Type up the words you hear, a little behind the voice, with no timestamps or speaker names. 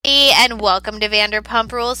and welcome to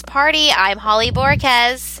Vanderpump Rules Party. I'm Holly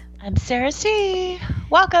Borquez. I'm Sarah C.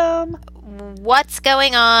 Welcome. What's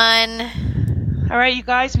going on? All right, you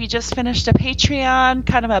guys, we just finished a Patreon,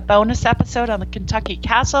 kind of a bonus episode on the Kentucky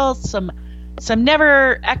Castle. Some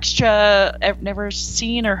never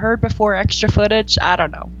seen or heard before extra footage. I don't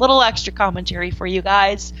know. Little extra commentary for you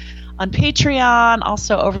guys on Patreon.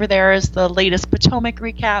 Also over there is the latest Potomac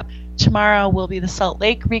recap. Tomorrow will be the Salt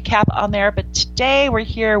Lake recap on there, but today we're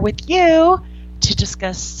here with you to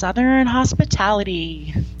discuss Southern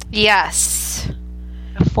hospitality. Yes.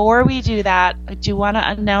 Before we do that, I do want to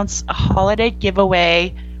announce a holiday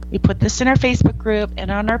giveaway. We put this in our Facebook group and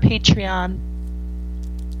on our Patreon.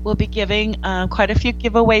 We'll be giving quite a few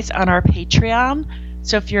giveaways on our Patreon.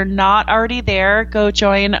 So if you're not already there, go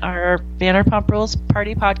join our Vanderpump Rules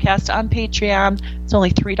Party podcast on Patreon. It's only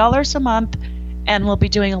 $3 a month. And we'll be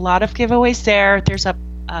doing a lot of giveaways there. There's a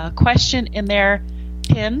question in there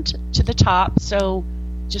pinned to the top. So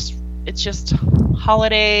it's just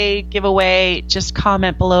holiday giveaway. Just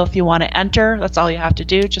comment below if you want to enter. That's all you have to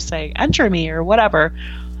do. Just say enter me or whatever.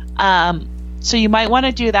 So you might want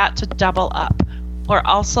to do that to double up. Or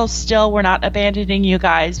also still, we're not abandoning you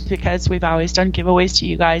guys because we've always done giveaways to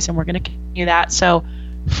you guys and we're going to continue that. So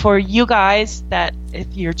for you guys that if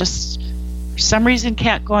you're just for some reason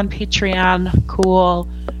can't go on Patreon, cool.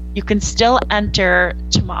 You can still enter.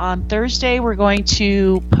 On Thursday, we're going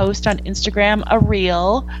to post on Instagram a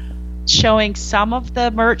reel showing some of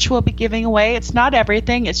the merch we'll be giving away. It's not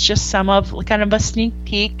everything. It's just some of kind of a sneak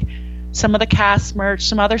peek. Some of the cast merch,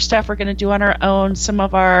 some other stuff we're going to do on our own, some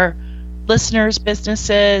of our listeners'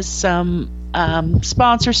 businesses, some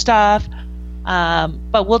sponsor stuff.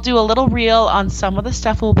 But we'll do a little reel on some of the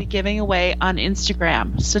stuff we'll be giving away on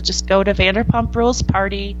Instagram. So just go to Vanderpump Rules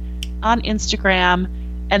Party on Instagram,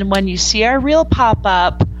 and when you see our reel pop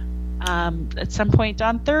up at some point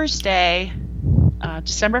on Thursday,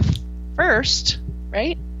 December 1st,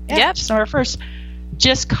 right? Yeah, yep. December 1st.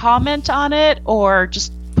 Just comment on it or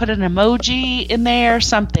just put an emoji in there,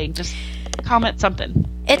 something. Just comment something.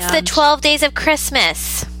 It's the 12 days of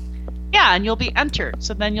Christmas. Yeah, and you'll be entered.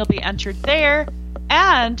 So then you'll be entered there.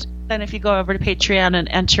 And then if you go over to Patreon and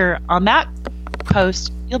enter on that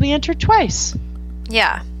post, you'll be entered twice.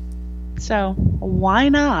 Yeah. So why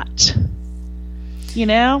not? You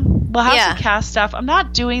know? We'll have some cast stuff. I'm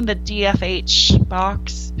not doing the DFH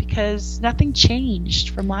box because nothing changed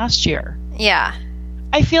from last year. Yeah.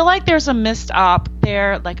 I feel like there's a missed op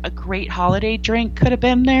there, like a great holiday drink could have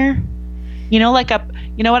been there. You know,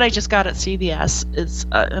 you know what I just got at CVS is,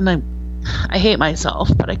 and I hate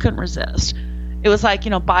myself, but I couldn't resist. It was like,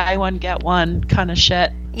 buy one, get one kind of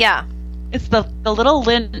shit. Yeah. It's the little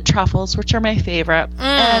Lindt truffles, which are my favorite.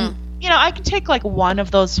 And, I can take like one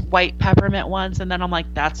of those white peppermint ones, and then I'm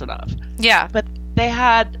like, that's enough. Yeah. But they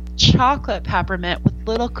had chocolate peppermint with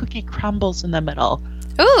little cookie crumbles in the middle.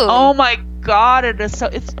 Ooh. Oh my God. It is so,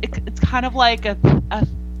 it's kind of like a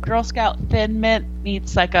Girl Scout Thin Mint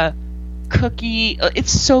meets like a cookie.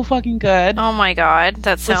 It's so fucking good. Oh my God,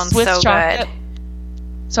 that sounds so chocolate.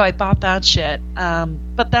 Good. So I bought that shit.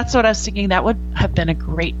 But that's what I was thinking. That would have been a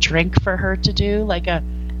great drink for her to do, like a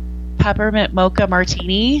peppermint mocha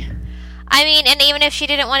martini. I mean, and even if she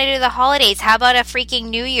didn't want to do the holidays, how about a freaking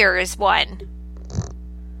New Year's one?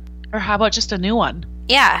 Or how about just a new one?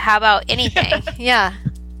 Yeah, how about anything? Yeah.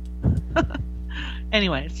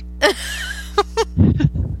 Anyways.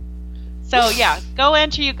 So, yeah, go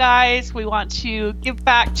enter, you guys. We want to give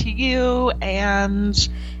back to you and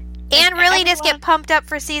really just get pumped up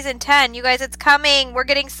for season 10. You guys, it's coming. We're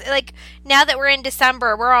getting, now that we're in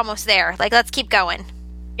December, we're almost there. Let's keep going.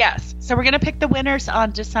 Yes. So we're going to pick the winners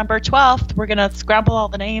on December 12th. We're going to scramble all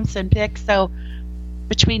the names and pick. So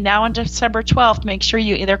between now and December 12th, make sure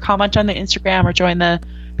you either comment on the Instagram or join the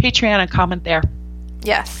Patreon and comment there.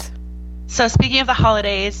 Yes. So speaking of the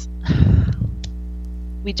holidays,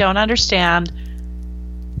 we don't understand.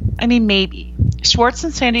 I mean, maybe. Schwartz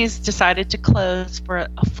and Sandy's decided to close for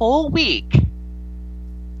a full week.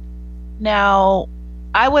 Now,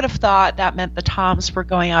 I would have thought that meant the Toms were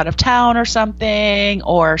going out of town or something,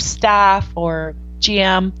 or staff or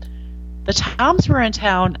GM. The Toms were in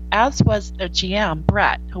town, as was their GM,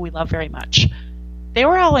 Brett, who we love very much. They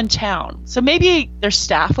were all in town. So maybe their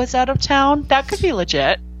staff was out of town. That could be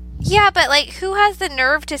legit. Yeah, but, who has the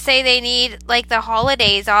nerve to say they need, the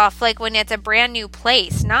holidays off, when it's a brand new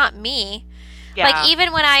place? Not me. Yeah.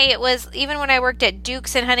 Even when I worked at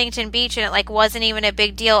Duke's in Huntington Beach and it, wasn't even a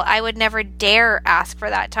big deal, I would never dare ask for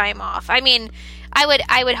that time off. I mean,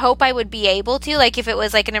 I would hope I would be able to, if it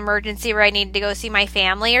was, an emergency where I needed to go see my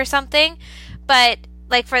family or something. But,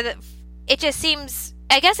 it just seems,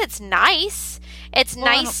 I guess it's nice. It's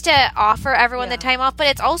nice to offer everyone the time off, but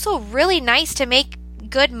it's also really nice to make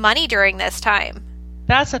good money during this time.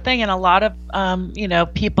 That's the thing, and a lot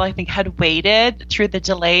of people I think had waited through the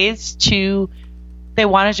delays they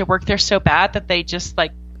wanted to work there so bad that they just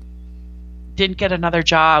like didn't get another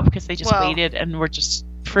job because they just waited and were just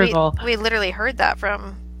frugal. We literally heard that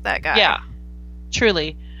from that guy. Yeah,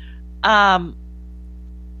 truly. So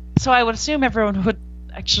I would assume everyone would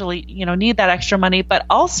actually need that extra money, but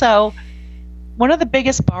also one of the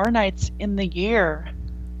biggest bar nights in the year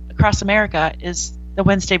across America is the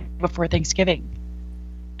Wednesday before Thanksgiving.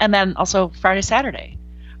 And then also Friday, Saturday.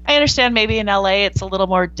 I understand maybe in LA it's a little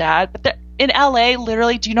more dead, but in LA,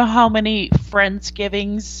 literally, do you know how many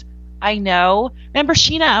Friendsgivings I know? Remember,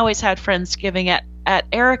 Sheena always had Friendsgiving at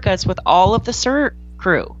Erica's with all of the SUR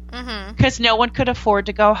crew because no one could afford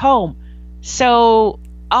to go home. So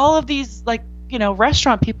all of these,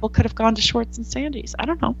 restaurant people could have gone to Schwartz and Sandy's. I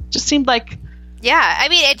don't know. Just seemed like... Yeah, I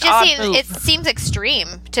mean, it seems extreme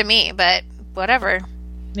to me, but whatever.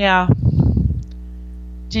 Yeah.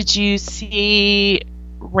 Did you see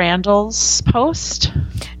Randall's post?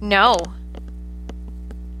 No.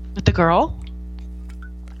 With the girl?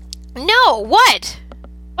 No, what?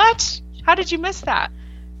 What? How did you miss that?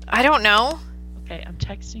 I don't know. Okay, I'm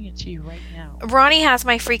texting it to you right now. Ronnie has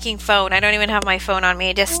my freaking phone. I don't even have my phone on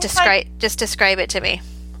me. Just describe it to me.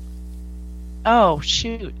 Oh,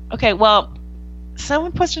 shoot. Okay, well,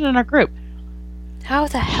 someone posted in our group. How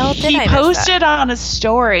the hell did I miss that? He posted on a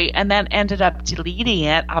story and then ended up deleting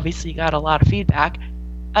it. Obviously, got a lot of feedback.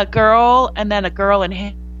 A girl and then a girl and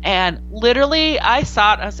him. And literally, I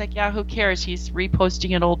saw it. I was like, yeah, who cares? He's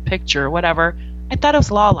reposting an old picture or whatever. I thought it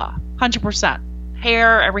was Lala, 100%.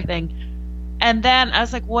 Hair, everything. And then I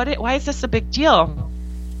was like, why is this a big deal?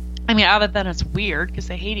 I mean, other than it's weird because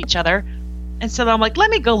they hate each other. And so I'm like,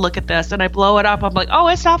 let me go look at this. And I blow it up. I'm like, oh,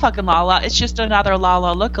 it's not fucking Lala. It's just another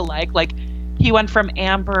Lala lookalike. Like, he went from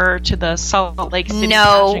Amber to the Salt Lake City.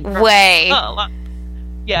 No way.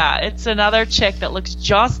 Yeah, it's another chick that looks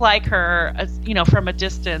just like her, from a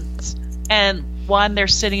distance. And one, they're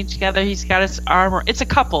sitting together. He's got his arm. It's a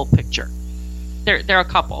couple picture. They're a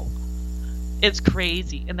couple. It's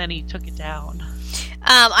crazy. And then he took it down.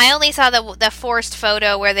 I only saw the forced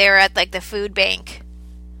photo where they were at the food bank.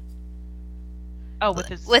 Oh,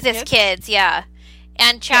 with his kids, yeah.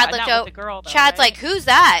 And Chad looked out. Chad's like, "Who's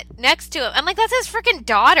that next to him?" I'm like, "That's his freaking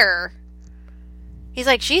daughter." He's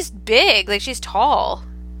like, "She's big, she's tall."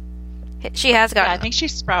 She has got. Yeah, I think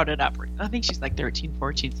she's sprouted up. I think she's 13,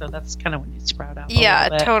 14. So that's kind of when you sprout out. Yeah,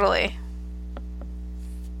 totally.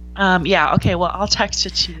 Yeah. Okay. Well, I'll text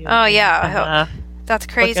it to you. Oh yeah, that's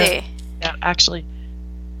crazy. Yeah, actually,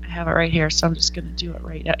 I have it right here, so I'm just gonna do it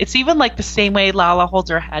right now. It's even the same way Lala holds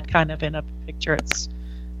her head, kind of in a picture. It's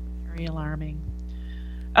very alarming.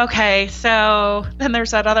 Okay, so then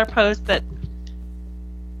there's that other post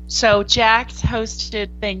so Jax hosted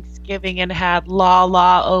Thanksgiving and had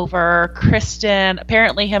Lala over. Kristen,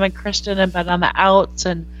 apparently him and Kristen had been on the outs,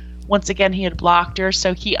 and once again he had blocked her,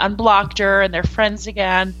 so he unblocked her and they're friends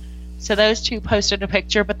again. So those two posted a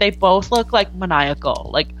picture, but they both look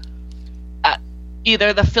maniacal.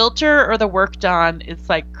 Either the filter or the work done is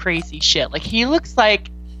crazy shit. He looks like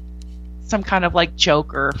some kind of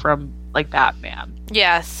Joker from Batman.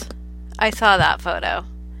 Yes, I saw that photo.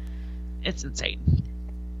 It's insane.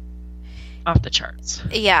 Off the charts.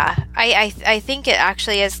 Yeah, I think it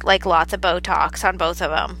actually is lots of Botox on both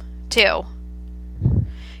of them too.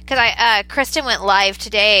 Because Kristen went live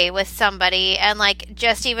today with somebody, and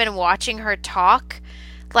just even watching her talk,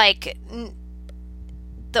 the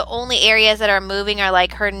only areas that are moving are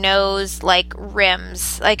her nose,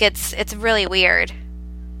 rims. It's really weird.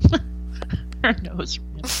 Her nose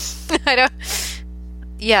rims. I don't.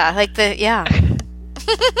 Yeah, yeah.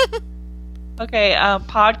 Okay,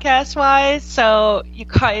 podcast wise, so you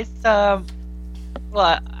guys, well,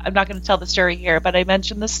 I'm not going to tell the story here, but I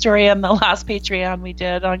mentioned the story on the last Patreon we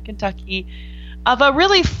did on Kentucky of a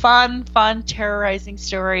really fun, terrorizing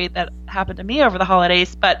story that happened to me over the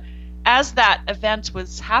holidays. But as that event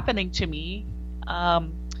was happening to me, I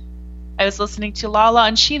was listening to Lala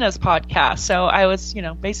and Sheena's podcast. So I was,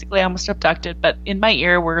 basically almost abducted, but in my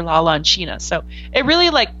ear were Lala and Sheena. So it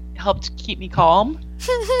really helped keep me calm.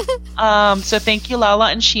 So thank you,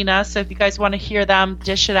 Lala and Sheena. So if you guys want to hear them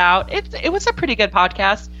dish it out, it was a pretty good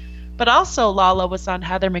podcast. But also Lala was on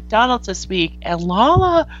Heather McDonald's this week, and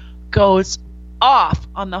Lala goes off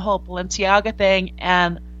on the whole Balenciaga thing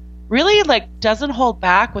and really doesn't hold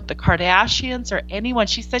back with the Kardashians or anyone.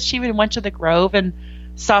 She said she even went to the Grove and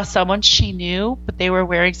saw someone she knew, but they were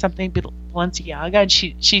wearing something Balenciaga, and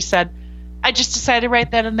she said I just decided right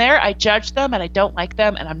then and there, I judged them and I don't like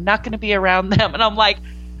them and I'm not going to be around them. And I'm like,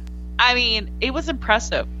 I mean, it was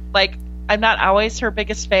impressive. Like, I'm not always her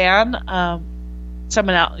biggest fan.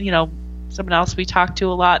 Someone else we talked to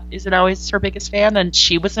a lot isn't always her biggest fan, and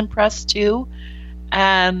she was impressed too.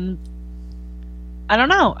 And I don't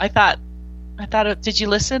know. I thought, did you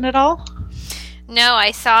listen at all? No,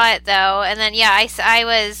 I saw it though, and then I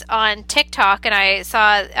was on TikTok and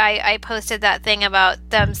I posted that thing about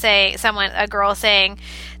them saying a girl saying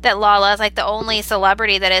that Lala is like the only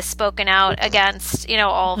celebrity that has spoken out against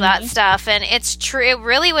all of that stuff, and it's true. It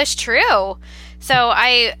really was true. So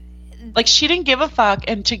she didn't give a fuck,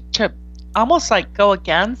 and to almost like go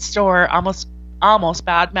against or almost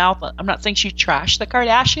badmouth. I'm not saying she trashed the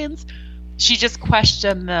Kardashians. She just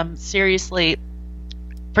questioned them seriously.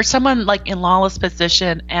 For someone like in Lala's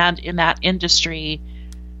position and in that industry,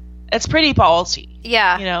 it's pretty ballsy.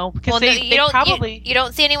 Yeah. Because they probably... You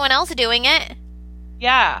don't see anyone else doing it.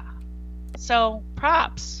 Yeah. So,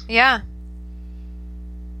 props. Yeah.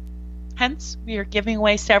 Hence, we are giving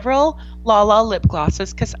away several Lala lip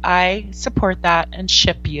glosses because I support that and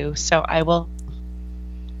ship you. So, I will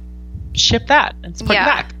ship that and put it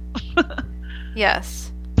back. Yes.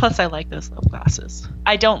 Plus, I like those lip glosses.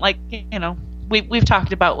 I don't like, We've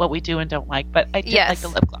talked about what we do and don't like, but I do like the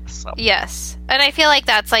lip gloss. So. Yes, and I feel like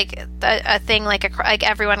that's like a thing. Like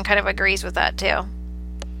everyone kind of agrees with that too.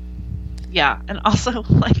 Yeah, and also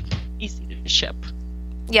like easy to ship.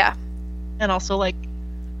 Yeah, and also like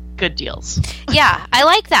good deals. Yeah, I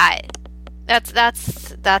like that.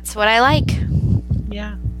 That's what I like.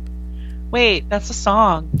 Yeah. Wait, that's a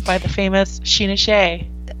song by the famous Sheena Shea.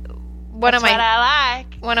 What I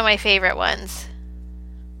like. One of my favorite ones.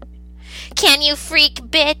 Can you freak,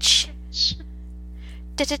 bitch?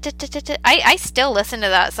 I still listen to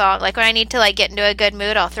that song. Like when I need to like get into a good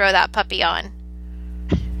mood, I'll throw that puppy on.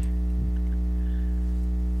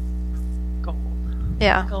 Gold.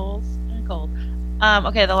 Yeah. Gold and gold.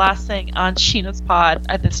 Okay, the last thing on Sheena's pod.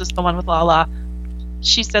 This is the one with Lala.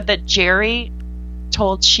 She said that Jerry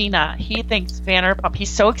told Sheena he thinks Vanderpump. He's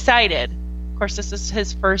so excited. Of course, this is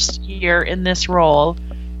his first year in this role.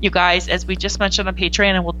 You guys, as we just mentioned on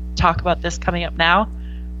Patreon, and we'll talk about this coming up now,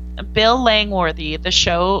 Bill Langworthy, the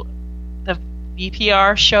VPR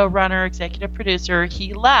showrunner, executive producer,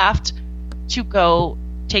 he left to go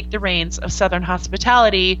take the reins of Southern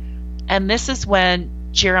Hospitality, and this is when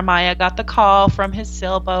Jeremiah got the call from his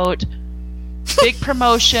sailboat. Big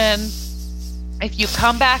promotion. If you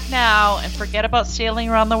come back now and forget about sailing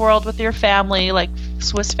around the world with your family, like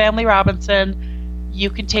Swiss Family Robinson, you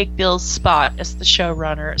can take Bill's spot as the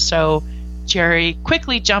showrunner. So Jerry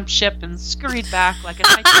quickly jumped ship and scurried back like a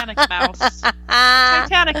Titanic mouse.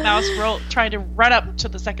 Trying to run up to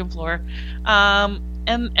the second floor.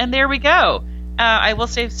 And there we go. I will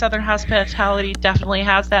say Southern Hospitality definitely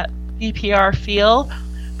has that VPR feel.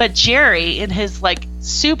 But Jerry, in his like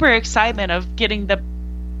super excitement of getting the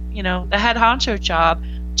head honcho job,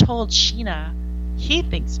 told Sheena he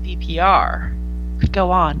thinks VPR could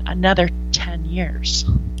go on another 10 years.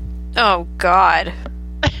 Oh, God.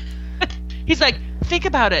 He's like, think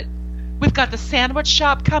about it. We've got the sandwich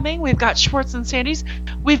shop coming. We've got Schwartz and Sandy's.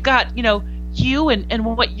 We've got, you and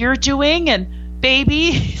what you're doing and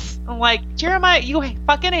babies. I'm like, Jeremiah, you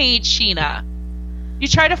fucking hate Sheena. You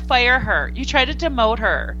try to fire her. You try to demote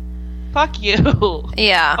her. Fuck you.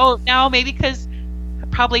 Yeah. Oh, now maybe because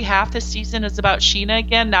probably half the season is about Sheena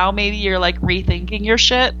again. Now maybe you're like rethinking your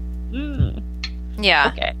shit.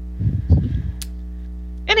 Yeah. Okay.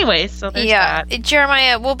 Anyway, so there's that.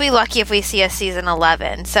 Jeremiah, we'll be lucky if we see a season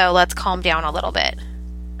 11, so let's calm down a little bit.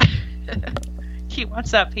 He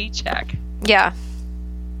wants that paycheck. Yeah.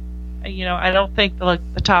 I don't think the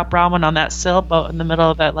top ramen on that sailboat in the middle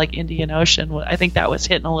of that Indian Ocean. I think that was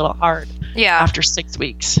hitting a little hard. Yeah. After 6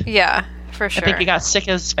 weeks. Yeah, for sure. I think he got sick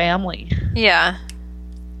of his family. Yeah.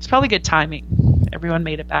 It's probably good timing. Everyone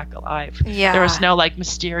made it back alive. Yeah. There was no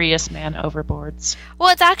mysterious man overboards. Well,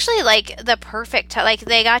 it's actually the perfect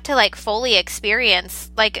they got to fully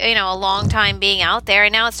experience a long time being out there,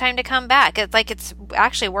 and now it's time to come back. It's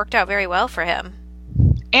actually worked out very well for him.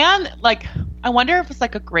 And I wonder if it's a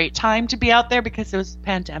great time to be out there because it was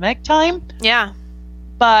pandemic time. Yeah.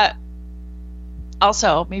 But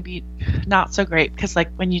also maybe not so great because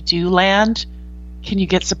when you do land, can you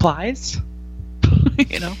get supplies?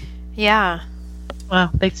 Yeah. Well,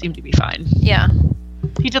 they seem to be fine. Yeah.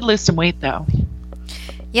 He did lose some weight, though.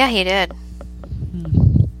 Yeah, he did.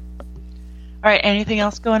 All right, anything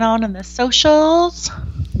else going on in the socials?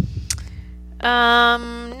 No,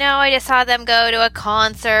 I just saw them go to a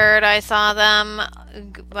concert. I saw them,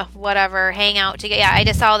 hang out together. Yeah, I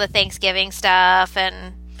just saw the Thanksgiving stuff,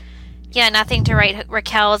 and Yeah, nothing to write.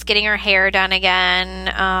 Raquel's getting her hair done again.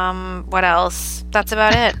 What else? That's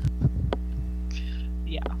about it.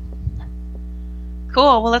 Yeah.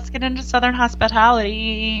 Cool. Well, let's get into Southern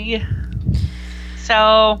Hospitality.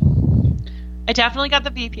 So, I definitely got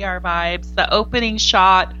the VPR vibes. The opening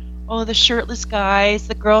shot, the shirtless guys,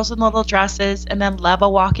 the girls in little dresses, and then Leva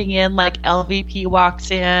walking in like LVP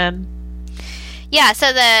walks in. Yeah,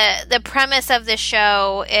 so the premise of the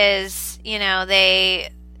show is, they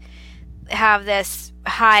have this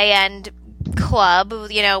high-end club,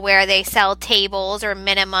 where they sell tables or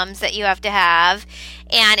minimums that you have to have.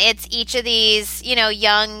 And it's each of these,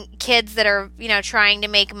 young kids that are, trying to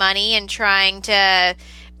make money and trying to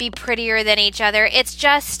be prettier than each other.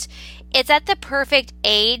 It's at the perfect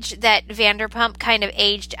age that Vanderpump kind of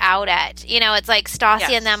aged out at. It's like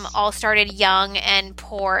Stassi and them all started young and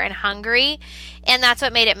poor and hungry. And that's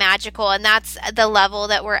what made it magical. And that's the level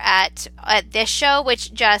that we're at this show,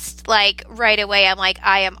 which just like right away, I'm like,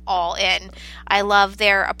 I am all in. I love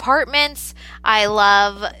their apartments. I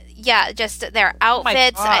love, just their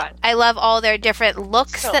outfits. I love all their different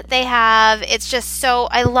looks that they have. It's just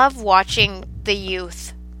I love watching the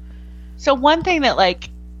youth. So one thing that like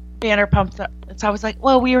Vanderpump, it's always like,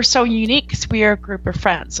 well, we are so unique because we are a group of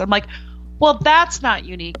friends. I'm like, well, that's not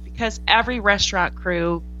unique because every restaurant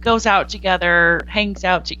crew goes out together, hangs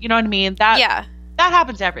out, you know what I mean? That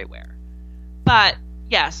happens everywhere. But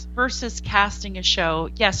yes, versus casting a show,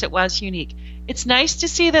 yes, it was unique. It's nice to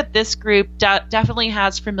see that this group definitely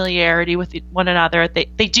has familiarity with one another. They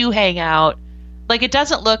do hang out. Like it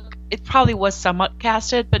probably was somewhat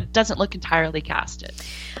casted, but it doesn't look entirely casted.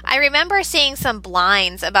 I remember seeing some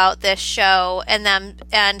blinds about this show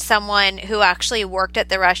and someone who actually worked at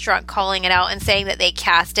the restaurant calling it out and saying that they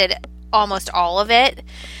casted almost all of it.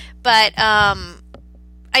 But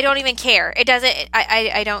I don't even care. It doesn't.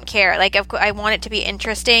 I don't care. Like I want it to be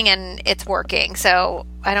interesting, and it's working. So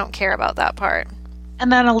I don't care about that part.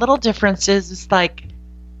 And then a little difference is like,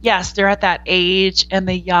 yes, they're at that age, and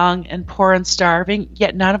the young and poor and starving.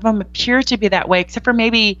 Yet none of them appear to be that way, except for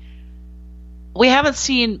maybe we haven't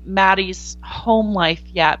seen Maddie's home life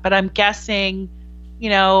yet. But I'm guessing,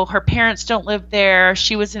 her parents don't live there.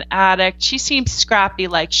 She was an addict. She seems scrappy.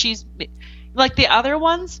 Like she's like the other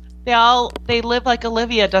ones. They live like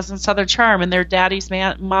Olivia does in Southern Charm in their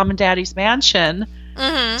mom and daddy's mansion.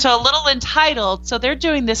 Mm-hmm. So a little entitled. So they're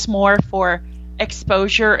doing this more for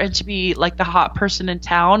exposure and to be like the hot person in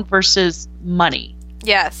town versus money.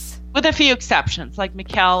 Yes. With a few exceptions. Like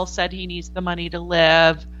Mikkel said he needs the money to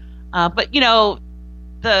live. But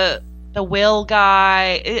the Will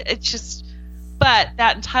guy, it's just, but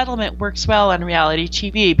that entitlement works well on reality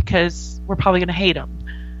TV because we're probably going to hate him.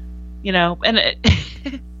 And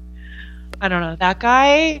I don't know, that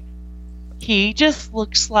guy, he just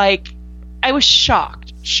looks like, I was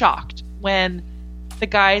shocked when the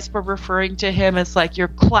guys were referring to him as like your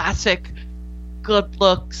classic good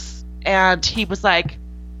looks, and he was like,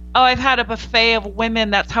 oh, I've had a buffet of women,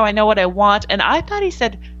 that's how I know what I want. And I thought he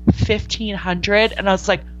said 1,500, and I was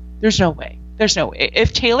like, there's no way.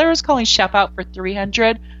 If Taylor is calling Shep out for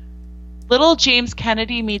 300, little James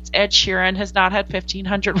Kennedy meets Ed Sheeran has not had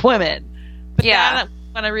 1,500 women. But then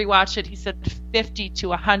when I rewatched it, he said 50 to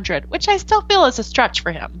 100, which I still feel is a stretch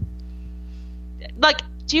for him. Like,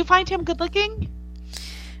 do you find him good looking?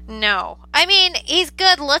 No. I mean, he's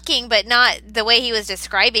good looking, but not the way he was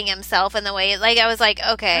describing himself and the way, like, I was like,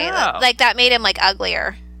 okay, like that made him like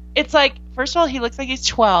uglier. It's like, first of all, he looks like he's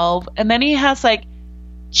 12, and then he has like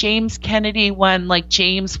James Kennedy when like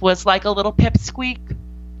James was like a little pipsqueak,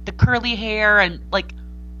 the curly hair and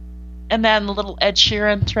then the little Ed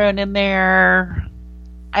Sheeran thrown in there.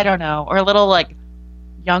 I don't know. Or a little like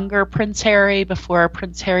younger Prince Harry before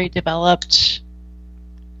Prince Harry developed.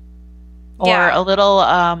 Or a little,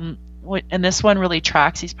 and this one really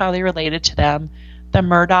tracks. He's probably related to them. The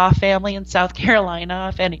Murdaugh family in South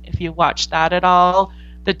Carolina. If you watch that at all,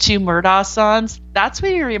 the two Murdaugh sons, that's what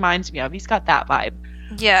he reminds me of. He's got that vibe.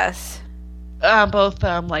 Yes. Both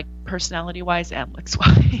like personality wise and looks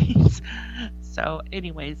wise. So,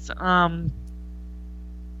 anyways, but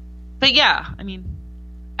yeah, I mean,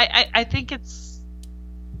 I think it's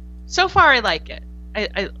so far I like it.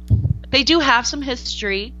 They do have some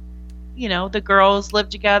history. The girls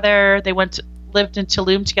lived together. They lived in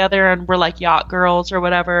Tulum together and were like yacht girls or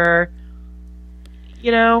whatever.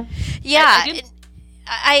 Yeah.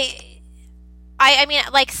 I mean,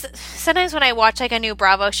 like sometimes when I watch like a new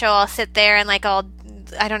Bravo show, I'll sit there and like I'll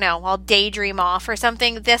daydream off or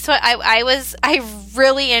something. This one, I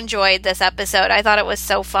really enjoyed this episode. I thought it was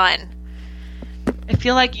so fun. I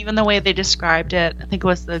feel like even the way they described it, I think it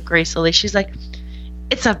was the Grace Lee, she's like,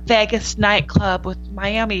 it's a Vegas nightclub with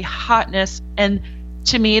Miami hotness. And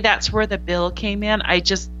to me, that's where the bill came in.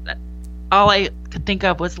 All I could think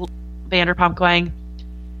of was Vanderpump going,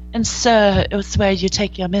 and so it was where you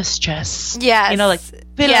take your mistress. Yes. You know, like,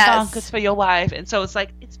 Billabonka's for your wife. And so it's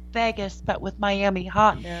like, it's Vegas, but with Miami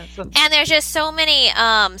hotness. And there's just so many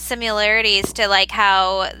similarities to, like,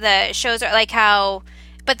 how the shows are, like, how,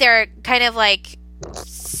 but they're kind of like,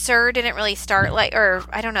 SUR didn't really start like, or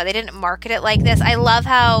I don't know, they didn't market it like this. I love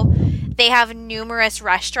how they have numerous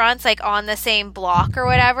restaurants like on the same block or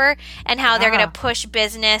whatever, and how they're going to push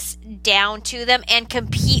business down to them and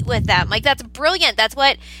compete with them. Like, that's brilliant. That's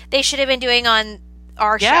what they should have been doing on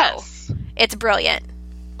our show. It's brilliant.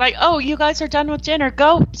 Like, oh, you guys are done with dinner.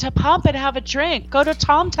 Go to Pump and have a drink. Go to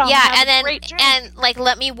Tom Tom. Yeah, and then a great drink. And like,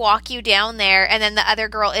 let me walk you down there, and then the other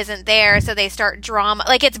girl isn't there, so they start drama.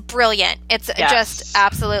 Like, it's brilliant. It's just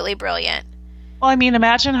absolutely brilliant. Well, I mean,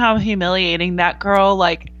 imagine how humiliating that girl.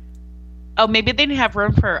 Like, oh, maybe they didn't have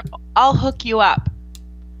room for her. I'll hook you up.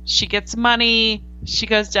 She gets money. She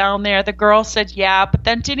goes down there. The girl said, yeah, but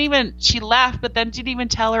then she left, but then didn't even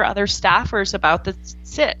tell her other staffers about the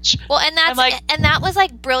sitch. Well, and that was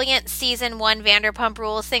like brilliant season 1 Vanderpump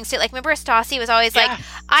Rules things too. Like, remember Stassi was always like,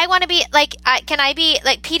 I want to be like, can I be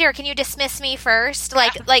like, Peter, can you dismiss me first?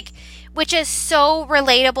 Like, which is so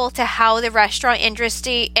relatable to how the restaurant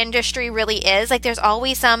industry really is. Like, there's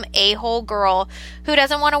always some a-hole girl who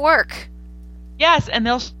doesn't want to work. Yes, and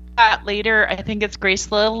they'll that later. I think it's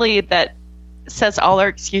Grace Lilly that says all her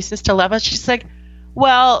excuses to Leva. She's like,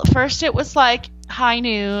 well, first it was like high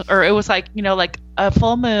noon, or it was like, you know, like a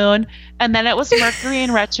full moon, and then it was Mercury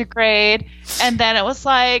in retrograde, and then it was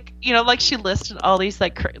like, you know, like she listed all these,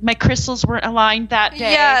 like, my crystals weren't aligned that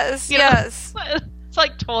day. Yes. It's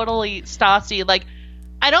like totally Stassi. Like,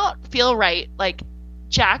 I don't feel right. Like,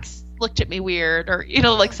 Jax looked at me weird, or, you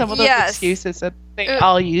know, like some of those excuses that they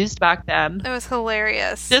all used back then. It was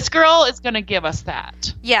hilarious. This girl is going to give us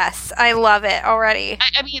that. Yes, I love it already.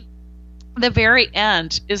 I mean, the very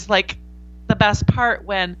end is like the best part,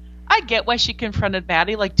 when I get why she confronted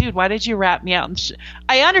Maddie. Like, dude, why did you rat me out? And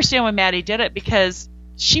I understand when Maddie did it, because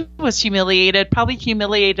she was humiliated, probably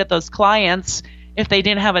humiliated those clients if they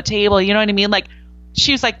didn't have a table. You know what I mean? Like,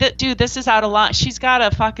 she was like, dude, this is out of line. She's got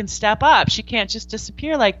to fucking step up. She can't just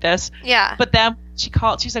disappear like this. Yeah. But then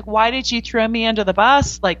she's like, why did you throw me under the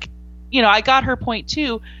bus? Like, you know, I got her point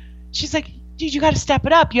too. She's like, dude, you got to step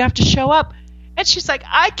it up. You have to show up. And she's like,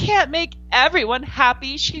 I can't make everyone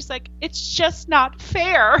happy. She's like, it's just not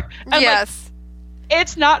fair. I'm like,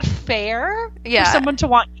 it's not fair for someone to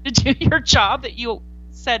want you to do your job that you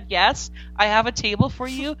said, yes, I have a table for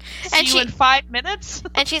you. See you in 5 minutes.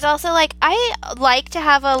 And she's also like, I like to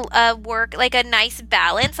have a work, like a nice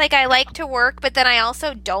balance. Like, I like to work, but then I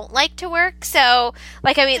also don't like to work. So,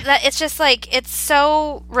 like, I mean, it's just like, it's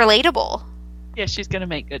so relatable. Yeah, she's going to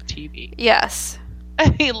make good TV. Yes.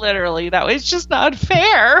 I mean, literally, that was just not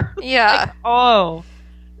fair. Yeah. Like, oh,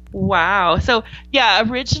 wow. So, yeah,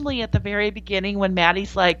 originally at the very beginning when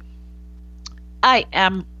Maddie's like,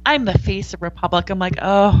 I'm the face of Republic, I'm like,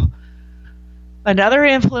 oh, another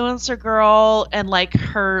influencer girl, and like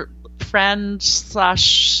her friend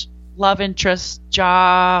 / love interest,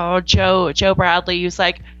 Joe Bradley, who's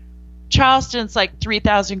like, Charleston's like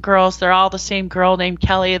 3,000 girls. They're all the same girl named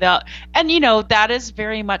Kelly. And, you know, that is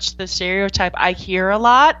very much the stereotype I hear a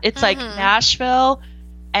lot. It's like Nashville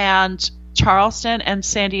and Charleston and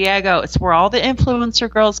San Diego. It's where all the influencer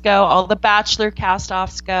girls go, all the Bachelor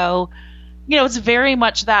cast-offs go. You know, it's very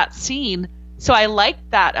much that scene. So I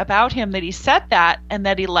liked that about him, that he said that, and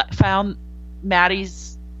that he found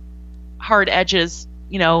Maddie's hard edges,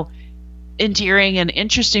 you know, endearing and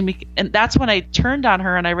interesting. And that's when I turned on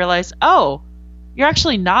her and I realized, oh, you're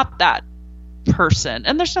actually not that person.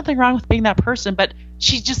 And there's nothing wrong with being that person, but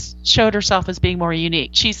she just showed herself as being more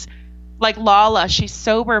unique. She's like Lala. She's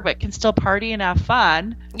sober but can still party and have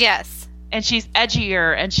fun. Yes. And she's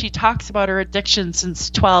edgier, and she talks about her addiction since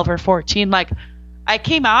 12 or 14. Like, I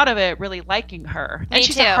came out of it really liking her. And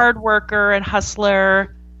she's a hard worker and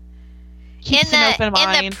hustler. Keeps an open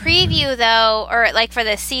mind. In the preview, though, or like for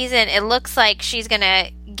the season, it looks like she's going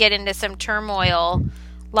to get into some turmoil.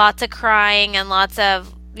 Lots of crying and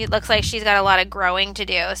it looks like she's got a lot of growing to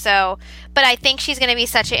do. So, but I think she's going to be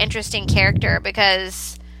such an interesting character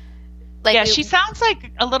because, like, yeah, she sounds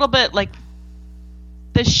like a little bit like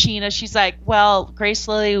the Sheena. She's like, well, Grace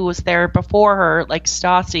Lilly was there before her, like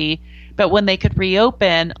Stassi, but when they could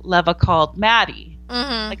reopen, Leva called Maddie.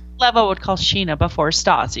 Mm-hmm. Like, Leva would call Sheena before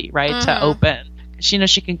Stassi, right, to open. She knows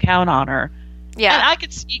she can count on her. Yeah.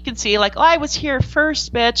 And you can see, like, oh, I was here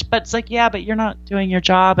first, bitch, but it's like, yeah, but you're not doing your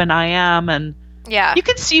job, and I am, and yeah, you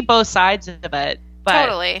can see both sides of it. But,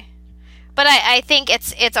 totally. But I think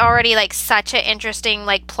it's already like such an interesting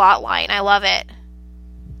like plot line. I love it.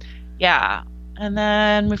 Yeah. And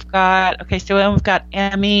then we've got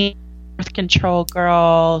Emmy, birth control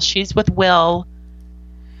girl. She's with Will,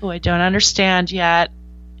 who I don't understand yet.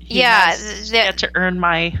 He has yet to earn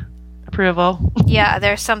my approval. Yeah,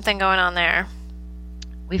 there's something going on there.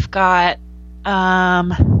 We've got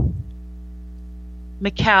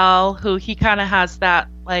Mikkel, who he kind of has that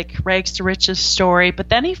like rags to riches story, but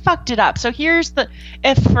then he fucked it up. So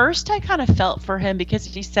at first I kind of felt for him because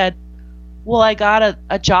he said, well, I got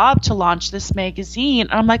a job to launch this magazine.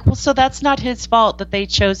 And I'm like, well, so that's not his fault that they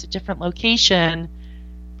chose a different location.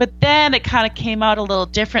 But then it kind of came out a little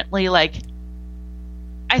differently. Like,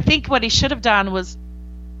 I think what he should have done was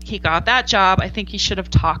he got that job. I think he should have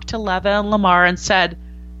talked to Leva and Lamar and said,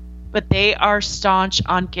 but they are staunch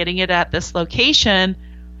on getting it at this location.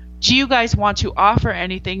 Do you guys want to offer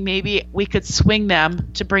anything? Maybe we could swing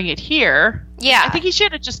them to bring it here. Yeah. I think he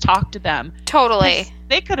should have just talked to them. Totally.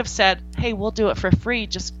 They could have said, hey, we'll do it for free.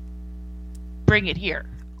 Just bring it here.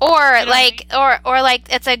 Or like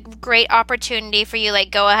it's a great opportunity for you,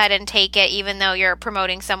 like, go ahead and take it even though you're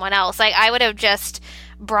promoting someone else. Like, I would have just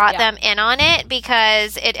brought them in on it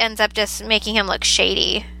because it ends up just making him look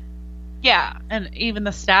shady. Yeah, and even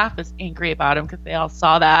the staff is angry about him because they all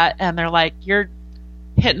saw that and they're like, you're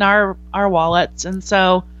hitting our wallets. And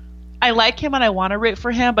so I like him and I want to root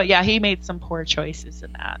for him, but yeah, he made some poor choices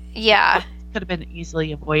in that. Yeah. It could have been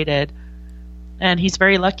easily avoided. And he's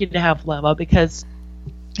very lucky to have Leva because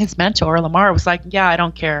his mentor, Lamar, was like, yeah, I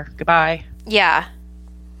don't care. Goodbye. Yeah.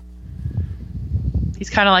 He's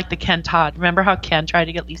kind of like the Ken Todd. Remember how Ken tried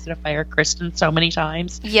to get Lisa to fire Kristen so many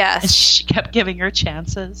times? Yes. And she kept giving her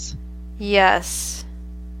chances. Yes.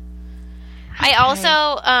 I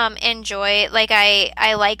also enjoy, like,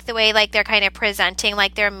 I like the way, like, they're kind of presenting,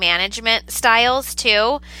 like, their management styles,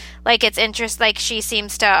 too. Like, it's interesting, like, she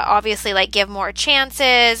seems to obviously, like, give more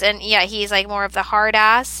chances, and, yeah, he's, like, more of the hard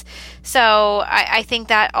ass. So I think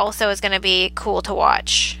that also is going to be cool to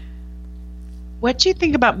watch. What do you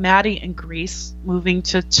think about Maddie and Grace moving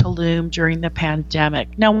to Tulum during the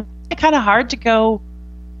pandemic? Now, it's kind of hard to go.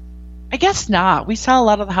 I guess not. We saw a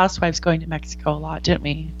lot of the housewives going to Mexico a lot, didn't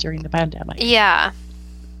we, during the pandemic? Yeah.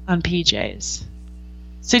 On PJs.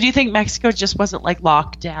 So do you think Mexico just wasn't, like,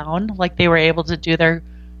 locked down? Like, they were able to do their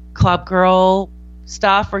club girl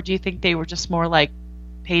stuff? Or do you think they were just more, like,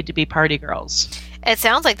 paid to be party girls? It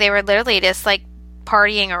sounds like they were literally just, like,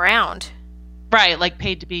 partying around. Right, like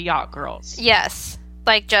paid to be yacht girls. Yes.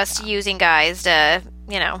 Like, just using guys to,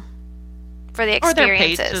 you know, for the experiences. Or they're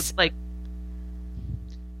paid to, like,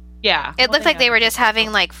 yeah. It looked like they were just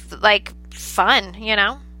having, like fun, you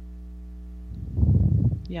know?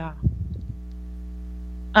 Yeah.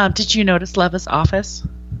 Did you notice Leva's office?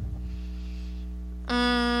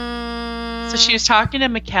 So she was talking to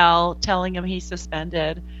Mikkel, telling him he's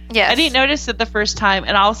suspended. Yes. I didn't notice it the first time,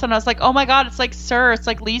 and all of a sudden I was like, oh my god, it's like Sir, it's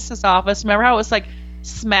like Lisa's office. Remember how it was, like,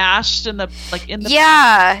 smashed in the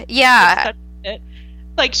Yeah.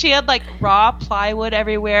 Like, she had, like, raw plywood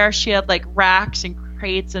everywhere. She had, like, racks and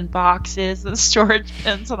crates and boxes and storage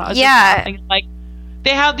bins, and I was just laughing. Like, they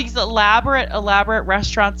have these elaborate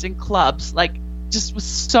restaurants and clubs, like, just with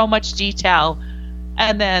so much detail,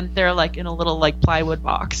 and then they're, like, in a little, like, plywood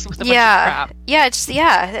box with a bunch of crap.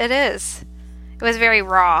 It is. It was very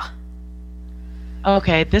raw.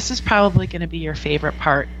 Okay, this is probably going to be your favorite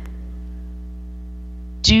part.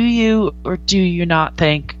 Do you or do you not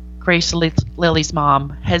think Grace Lily's mom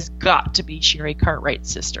has got to be Sherry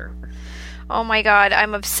Cartwright's sister? Oh my god,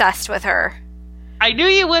 I'm obsessed with her. I knew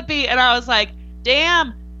you would be, and I was like,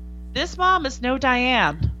 damn, this mom is no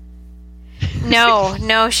Diane.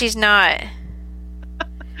 No, she's not.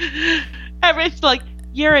 Everyone's like,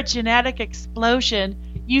 you're a genetic explosion.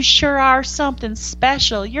 You sure are something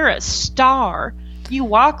special. You're a star. You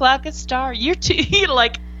walk like a star. You're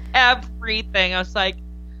like everything. I was like,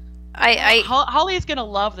 Holly's gonna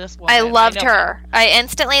love this one. I loved her. I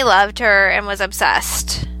instantly loved her and was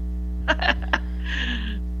obsessed.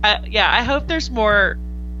 Yeah, I hope there's more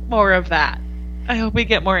of that. I hope we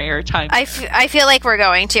get more airtime. I feel like we're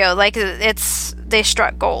going to. Like, they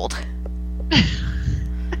struck gold.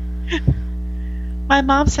 My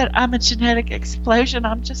mom said, I'm a genetic explosion.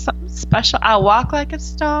 I'm just something special. I walk like a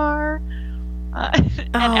star. And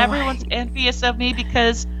everyone's envious of me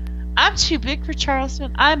because I'm too big for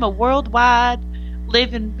Charleston. I'm a worldwide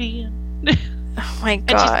living being. Oh my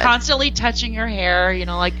god. And she's constantly touching her hair, you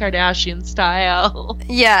know, like Kardashian style.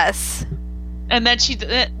 Yes. And then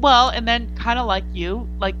and then kind of like you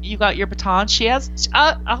got your baton. She has,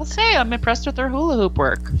 I'll say, I'm impressed with her hula hoop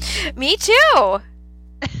work. Me too.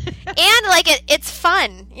 And like it's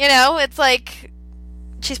fun, it's like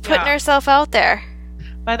she's putting herself out there.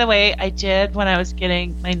 By the way, I did, when I was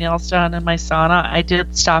getting my nails done and my sauna, I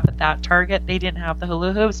did stop at that Target. They didn't have the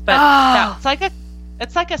hula hoops, but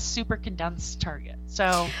it's like a super condensed Target.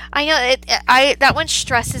 So I know that one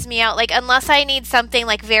stresses me out. Like, unless I need something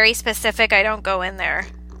like very specific, I don't go in there.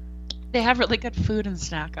 They have really good food and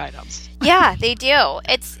snack items. Yeah, they do.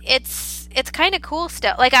 It's kind of cool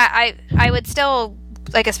still. Like I would still,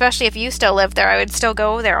 like, especially if you still live there, I would still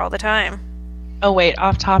go there all the time. Oh wait,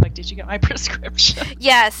 off topic. Did you get my prescription?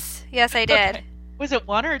 Yes, I did. Okay. Was it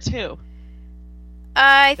 1 or 2?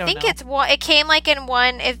 I think it's one. It came like in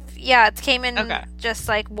one. It came in just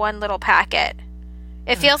like one little packet.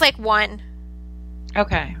 It feels like 1.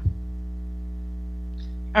 Okay.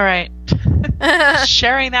 All right.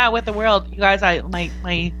 Sharing that with the world, you guys. I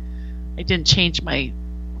didn't change my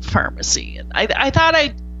pharmacy, and I thought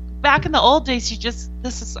back in the old days,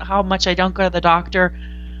 this is how much I don't go to the doctor.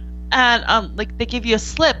 And like, they give you a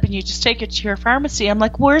slip and you just take it to your pharmacy. I'm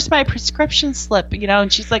like, where's my prescription slip?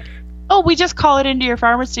 And she's like, oh, we just call it into your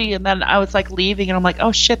pharmacy. And then I was like leaving, and I'm like,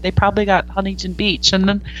 oh shit, they probably got Huntington Beach. And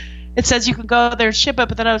then it says you can go there and ship it,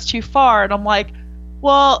 but then I was too far. And I'm like,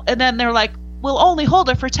 well, and then they're like, we'll only hold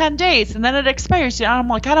it for 10 days and then it expires. And I'm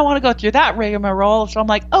like, I don't want to go through that rigmarole. So I'm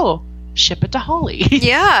like, oh, ship it to Holly.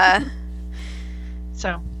 Yeah.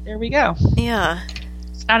 So there we go. Yeah.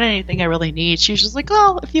 It's not anything I really need. She was just like,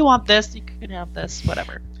 oh, if you want this, you can have this,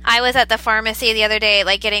 whatever. I was at the pharmacy the other day,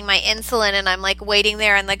 like, getting my insulin, and I'm like waiting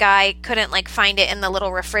there, and the guy couldn't like find it in the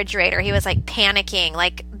little refrigerator. He was like panicking,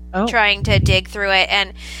 like trying to dig through it,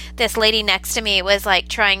 and this lady next to me was like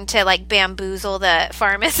trying to like bamboozle the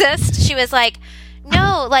pharmacist. She was like,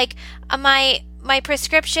 no, like, my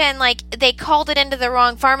prescription, like, they called it into the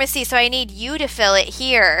wrong pharmacy, so I need you to fill it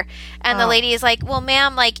here. And the lady is like, well,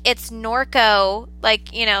 ma'am, like, it's Norco,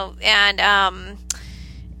 like, and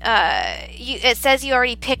it says you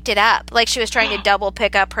already picked it up. Like, she was trying to double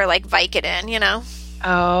pick up her like Vicodin,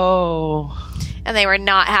 Oh. And they were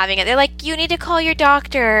not having it. They're like, you need to call your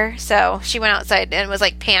doctor. So she went outside and was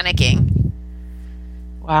like panicking.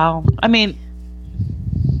 Wow. I mean,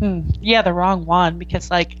 yeah, the wrong one, because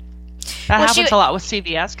like that happens a lot with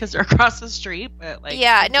CVS because they're across the street. But like,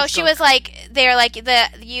 yeah, no, she was like, they're like,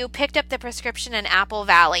 you picked up the prescription in Apple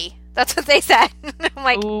Valley. That's what they said. I'm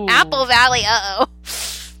like, ooh. Apple Valley, uh-oh.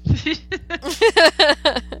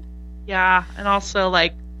 Yeah, and also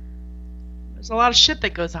like, there's a lot of shit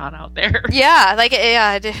that goes on out there. Yeah, like,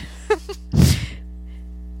 yeah.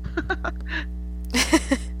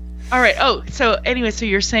 All right. Oh, so anyway, so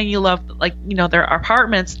you're saying you love, like, their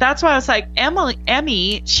apartments. That's why I was like,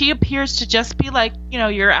 Emmy, she appears to just be like,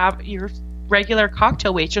 your regular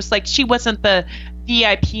cocktail waitress. Like, she wasn't the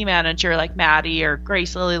VIP manager like Maddie or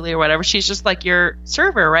Grace Lily or whatever. She's just like your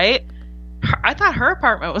server, right? I thought her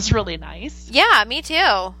apartment was really nice. Yeah, me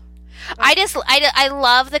too. I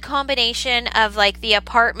love the combination of like the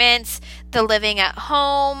apartments, the living at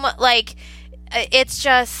home, like, it's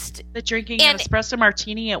just the drinking an espresso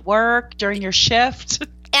martini at work during your shift.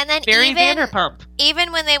 And then Very Vanderpump.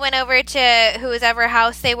 Even when they went over to whoever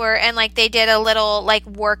house they were, and like they did a little like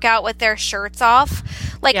workout with their shirts off,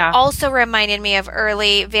 like, also reminded me of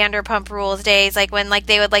early Vanderpump Rules days, like when like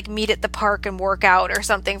they would like meet at the park and work out or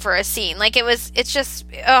something for a scene. Like,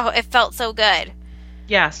 it felt so good.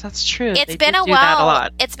 Yes, that's true. It's been a while.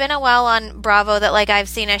 It's been a while on Bravo that like I've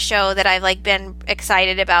seen a show that I've like been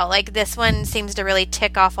excited about. Like, this one seems to really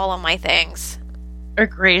tick off all of my things. Or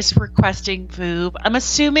Grace requesting Voob. I'm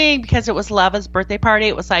assuming because it was Leva's birthday party,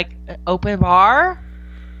 it was like an open bar.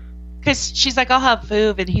 Because she's like, I'll have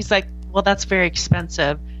Voob, and he's like, well, that's very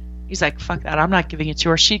expensive. He's like, fuck that, I'm not giving it to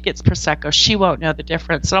her. She gets Prosecco. She won't know the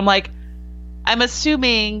difference. And I'm like, I'm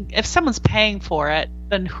assuming if someone's paying for it,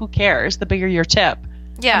 then who cares? The bigger your tip.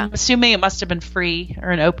 Yeah. I'm assuming it must have been free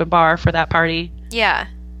or an open bar for that party. Yeah.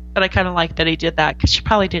 But I kind of like that he did that because she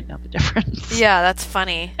probably didn't know the difference. Yeah, that's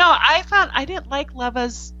funny. No, I didn't like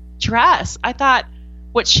Leva's dress. I thought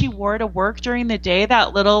what she wore to work during the day,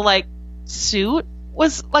 that little like suit,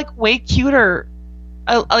 was like way cuter.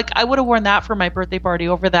 I would have worn that for my birthday party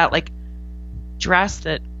over that like dress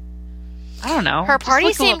that, I don't know. Her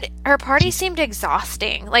party seemed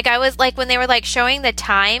exhausting. Like, I was like, when they were like showing the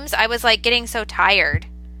times, I was like getting so tired.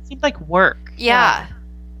 It seemed like work. Yeah.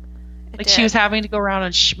 Like she was having to go around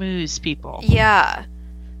and schmooze people. Yeah.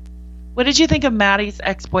 What did you think of Maddie's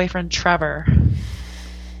ex-boyfriend, Trevor?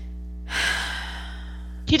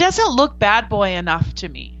 He doesn't look bad boy enough to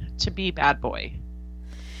me to be bad boy.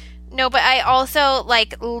 No, but I also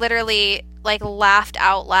like literally like laughed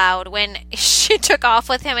out loud when she took off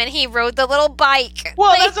with him and he rode the little bike.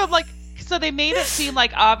 Well, that's what I'm like. So they made it seem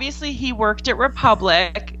like obviously he worked at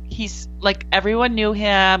Republic. He's like everyone knew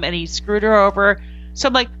him and he screwed her over. So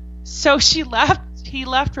I'm like, so he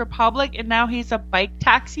left Republic and now he's a bike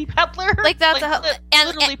taxi peddler? Like that's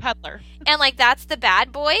literally peddler. And like that's the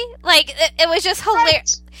bad boy? Like it was just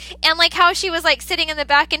hilarious. Right. And like how she was like sitting in the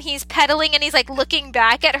back and he's pedaling and he's like looking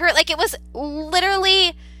back at her. Like it was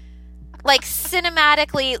literally like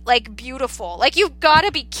cinematically like beautiful. Like you've got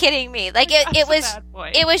to be kidding me. Like it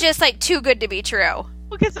was just like too good to be true.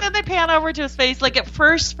 Because then they pan over to his face, like at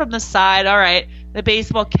first from the side, all right, the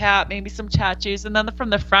baseball cap, maybe some tattoos, and then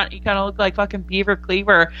from the front, he kind of looked like fucking Beaver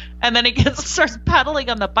Cleaver, and then he starts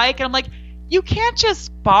pedaling on the bike, and I'm like, you can't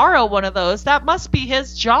just borrow one of those. That must be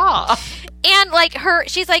his job. And like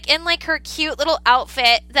she's like in like her cute little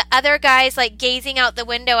outfit. The other guy's like gazing out the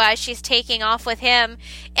window as she's taking off with him.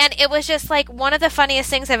 And it was just like one of the funniest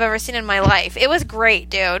things I've ever seen in my life. It was great,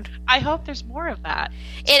 dude. I hope there's more of that.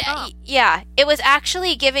 Yeah, it was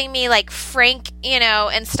actually giving me like Frank,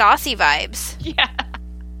 and Stassi vibes. Yeah.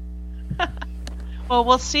 Well,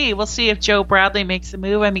 we'll see. We'll see if Joe Bradley makes a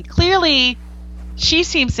move. I mean, clearly she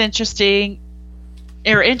seems interested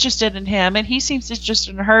in him, and he seems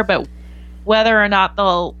interested in her, but whether or not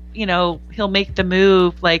he'll make the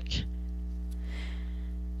move, like,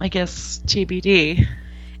 I guess TBD.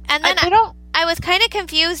 And then I was kind of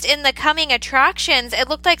confused in the coming attractions. It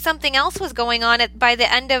looked like something else was going on by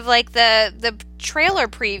the end of like the trailer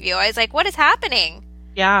preview. I was like, what is happening?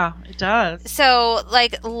 Yeah, it does. So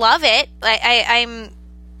like, love it.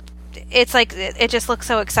 It's like, it just looks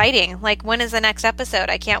so exciting. Like, when is the next episode?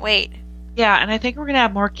 I can't wait. Yeah, and I think we're going to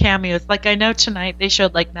have more cameos. Like, I know tonight they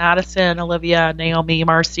showed, like, Madison, Olivia, Naomi,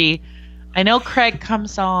 Marcy. I know Craig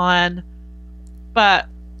comes on, but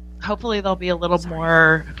hopefully there'll be a little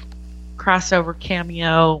more crossover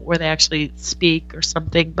cameo where they actually speak or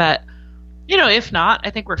something. But, if not,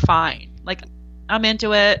 I think we're fine. Like, I'm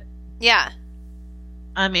into it. Yeah.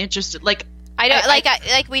 I'm interested. Like,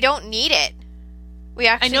 we don't need it.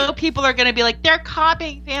 I know people are going to be like, they're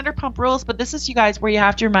copying Vanderpump Rules, but this is, you guys, where you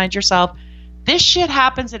have to remind yourself, this shit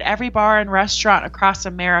happens at every bar and restaurant across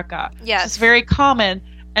America. Yes. It's very common.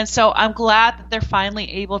 And so I'm glad that they're finally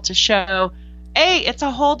able to show, it's a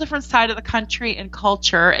whole different side of the country and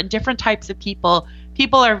culture and different types of people.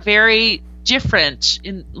 People are very different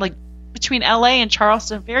between LA and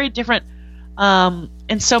Charleston, very different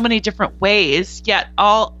in so many different ways, yet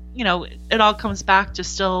all, it all comes back to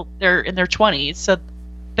still they're in their 20s, so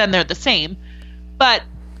then they're the same. But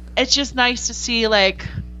it's just nice to see, like,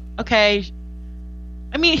 okay,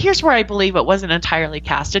 I mean, here's where I believe it wasn't entirely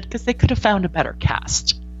casted, because they could have found a better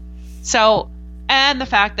cast. So, and the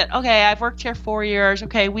fact that, okay, I've worked here 4 years,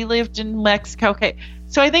 okay, we lived in Mexico, okay.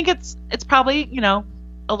 So I think it's probably,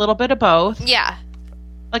 a little bit of both. Yeah.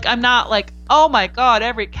 Like, I'm not like, oh my God,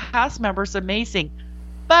 every cast member's amazing.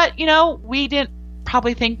 But, we didn't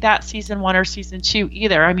probably think that season 1 or season 2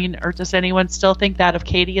 either. I mean, or does anyone still think that of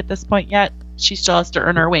Katie at this point yet? She still has to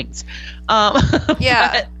earn her wings.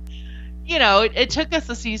 Yeah. But, it took us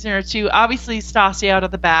a season or two. Obviously, Stassi out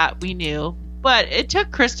of the bat, we knew. But it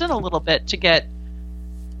took Kristen a little bit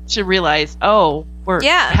to realize, we're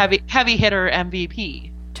heavy hitter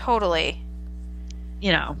MVP. Totally.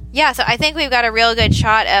 Yeah, so I think we've got a real good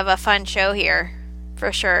shot of a fun show here,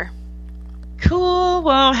 for sure. Cool.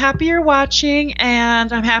 Well, I'm happy you're watching,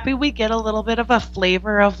 and I'm happy we get a little bit of a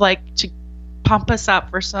flavor of, like, to pump us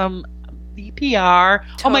up for some VPR.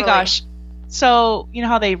 Totally. Oh my gosh. So, you know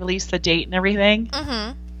how they released the date and everything?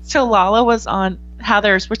 Mm-hmm. So Lala was on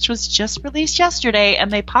Heather's, which was just released yesterday,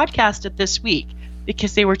 and they podcasted this week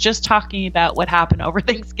because they were just talking about what happened over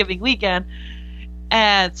Thanksgiving weekend.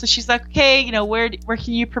 And so she's like, okay, where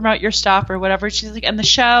can you promote your stuff or whatever? She's like, and the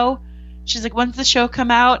show? She's like, when's the show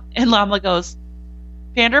come out? And Lala goes,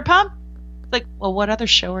 Vanderpump? It's like, well, what other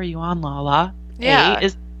show are you on, Lala? Yeah.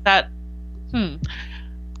 Is that,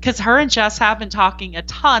 because her and Jess have been talking a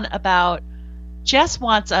ton about, Jess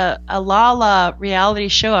wants a Lala reality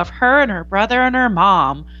show of her and her brother and her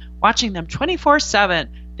mom watching them 24/7.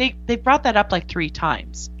 They brought that up like 3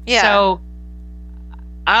 times. Yeah. So,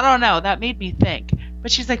 I don't know. That made me think.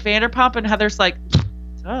 But she's like, Vanderpump, and Heather's like,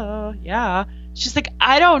 oh, yeah. She's like,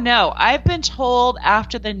 I don't know. I've been told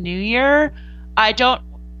after the new year,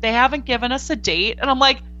 they haven't given us a date. And I'm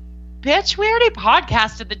like, bitch, we already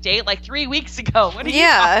podcasted the date like 3 weeks ago. What are you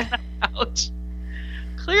talking about?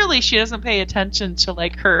 Clearly she doesn't pay attention to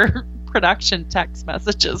like her production text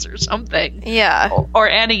messages or something. Yeah. Or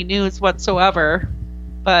any news whatsoever.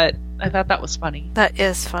 But I thought that was funny. That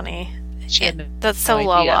is funny. That's so idea.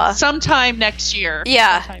 Lala. Sometime next year.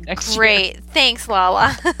 Yeah. Great. Thanks,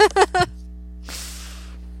 Lala.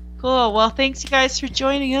 Cool. Well, thanks you guys for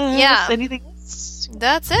joining us. Yeah. Anything else?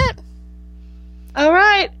 That's it. All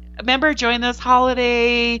right. Remember, join this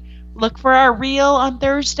holiday. Look for our reel on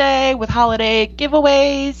Thursday with holiday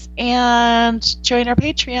giveaways, and join our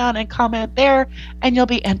Patreon and comment there, and you'll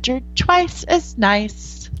be entered twice as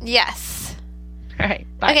nice. Yes. All right.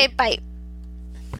 Bye. Okay, bye.